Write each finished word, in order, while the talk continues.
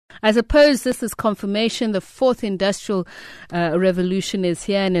I suppose this is confirmation the fourth industrial revolution is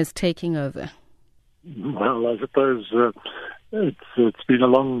here and is taking over. Well, I suppose it's been a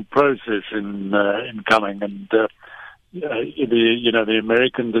long process in coming, and the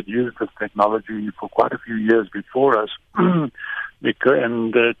Americans had used this technology for quite a few years before us, and it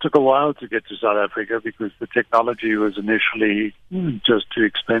took a while to get to South Africa because the technology was initially just too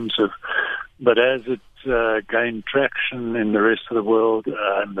expensive. But as it gained traction in the rest of the world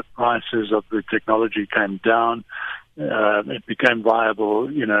and the prices of the technology came down, it became viable,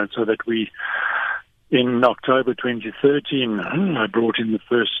 so that in October 2013, I brought in the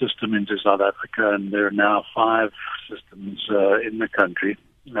first system into South Africa, and there are now 5 systems in the country,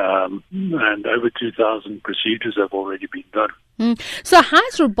 and over 2,000 procedures have already been done. So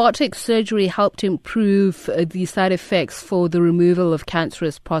has robotic surgery helped improve the side effects for the removal of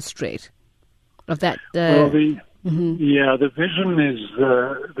cancerous prostate? Of that, the vision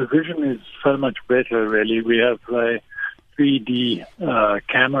is so much better. Really, we have a 3D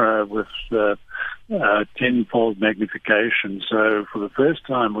camera with 10-fold magnification. So for the first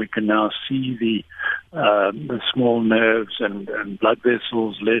time, we can now see the small nerves and blood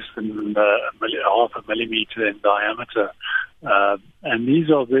vessels less than half a millimeter in diameter, and these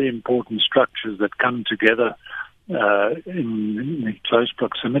are very important structures that come together in the close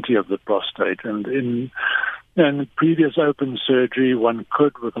proximity of the prostate. And in previous open surgery, one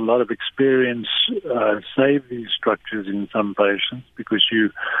could, with a lot of experience, save these structures in some patients because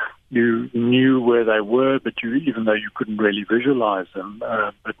you knew where they were, but even though you couldn't really visualize them.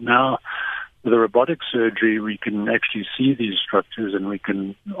 But now, with the robotic surgery, we can actually see these structures, and we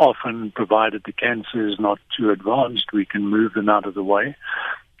can often, provided the cancer is not too advanced, we can move them out of the way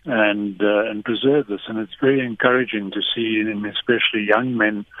and preserve this. And it's very encouraging to see, in especially young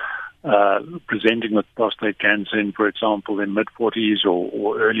men presenting with prostate cancer in, for example, in mid-40s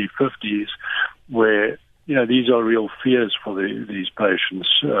or early 50s, where these are real fears for these patients,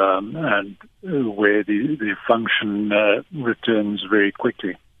 and where the function returns very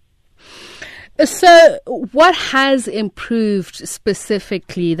quickly. So what has improved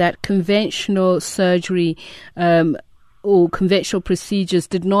specifically that conventional surgery or conventional procedures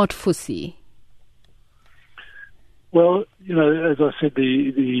did not foresee? Well, as I said,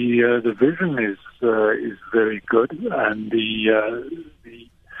 the vision is very good, and the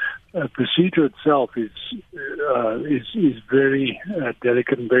procedure itself is very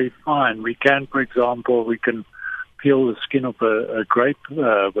delicate and very fine. We can, for example, peel the skin of a grape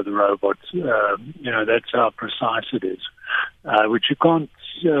with a robot. That's how precise it is, which you can't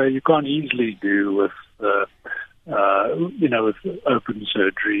easily do with open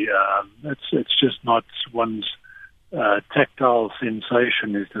surgery. It's just not one's tactile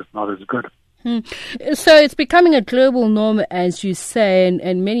sensation is just not as good. So it's becoming a global norm, as you say,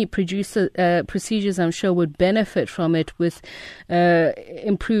 and many procedures, I'm sure, would benefit from it with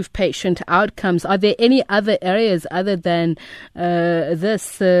improved patient outcomes. Are there any other areas other than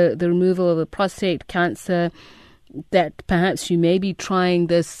the removal of the prostate cancer, that perhaps you may be trying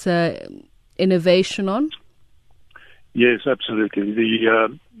this innovation on? Yes, absolutely.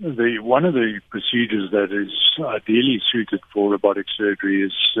 The one of the procedures that is ideally suited for robotic surgery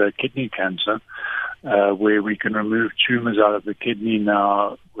is kidney cancer, where we can remove tumors out of the kidney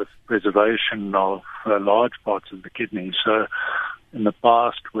now with preservation of large parts of the kidney. So in the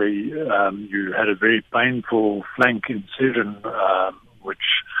past, where you had a very painful flank incision, which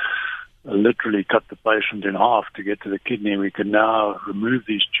literally cut the patient in half to get to the kidney, we can now remove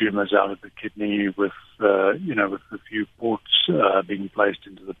these tumors out of the kidney with a few ports being placed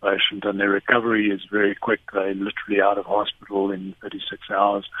into the patient, and their recovery is very quick. They're literally out of hospital in 36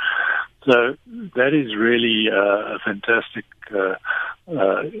 hours. So that is really a fantastic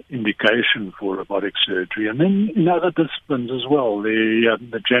indication for robotic surgery. And then in other disciplines as well,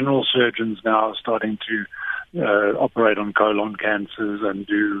 the general surgeons now are starting to operate on colon cancers and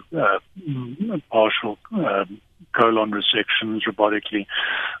do partial colon resections robotically.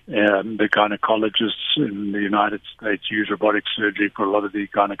 The gynecologists in the United States use robotic surgery for a lot of the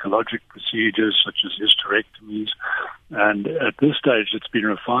gynecologic procedures, such as hysterectomies. And at this stage, it's been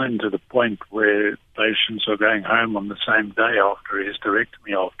refined to the point where patients are going home on the same day after a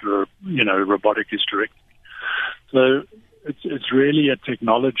hysterectomy, after a robotic hysterectomy. So it's really a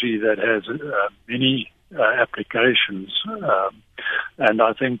technology that has many applications, and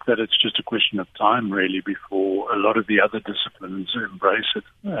I think that it's just a question of time, really, before a lot of the other disciplines embrace it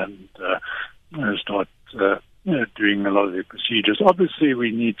and start doing a lot of the procedures. Obviously,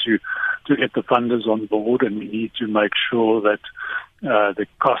 we need to get the funders on board, and we need to make sure that the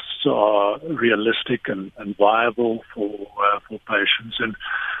costs are realistic and viable for patients. And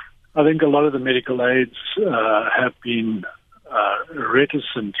I think a lot of the medical aids have been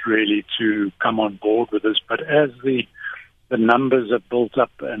reticent really to come on board with this, but as the numbers are built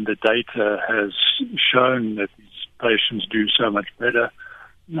up and the data has shown that these patients do so much better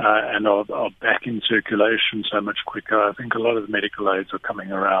and are back in circulation so much quicker, I think a lot of the medical aids are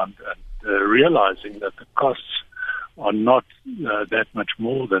coming around and realizing that the costs are not that much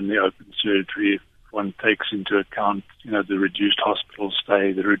more than the open surgery if one takes into account, the reduced hospital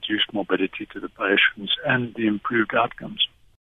stay, the reduced morbidity to the patients, and the improved outcomes.